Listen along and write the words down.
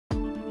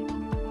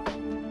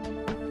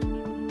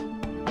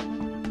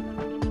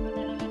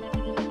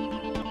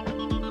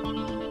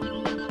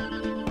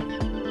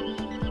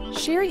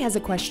Sherry has a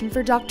question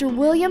for Dr.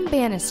 William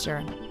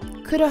Banister.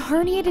 Could a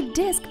herniated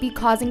disc be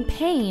causing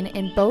pain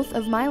in both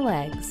of my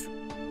legs?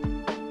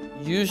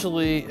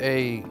 Usually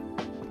a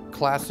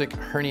classic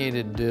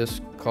herniated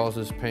disc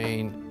causes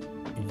pain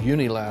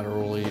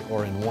unilaterally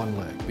or in one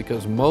leg,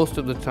 because most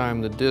of the time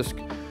the disc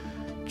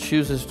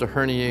chooses to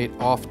herniate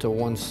off to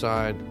one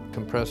side,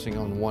 compressing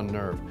on one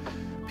nerve.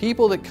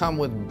 People that come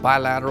with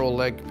bilateral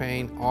leg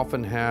pain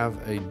often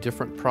have a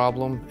different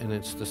problem, and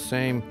it's the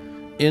same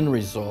end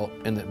result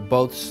in that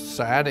both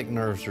sciatic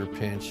nerves are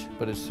pinched,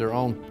 but it's their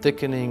own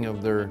thickening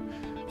of their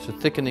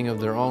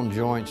own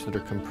joints that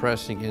are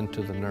compressing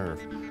into the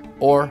nerve.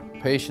 Or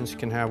patients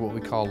can have what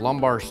we call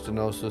lumbar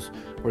stenosis,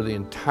 where the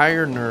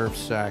entire nerve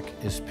sac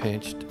is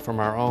pinched from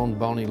our own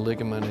bony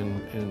ligament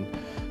and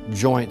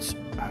joints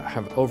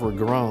have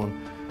overgrown,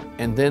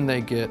 and then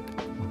they get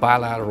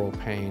bilateral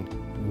pain,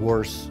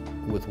 worse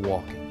with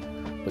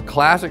walking. The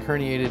classic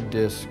herniated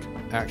disc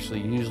actually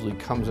usually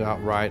comes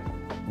out right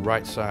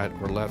side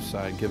or left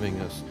side, giving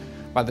us,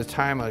 by the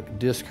time a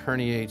disc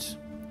herniates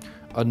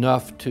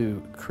enough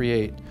to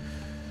create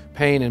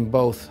pain in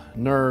both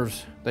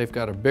nerves, they've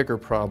got a bigger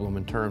problem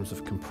in terms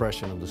of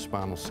compression of the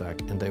spinal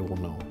sac, and they will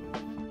know.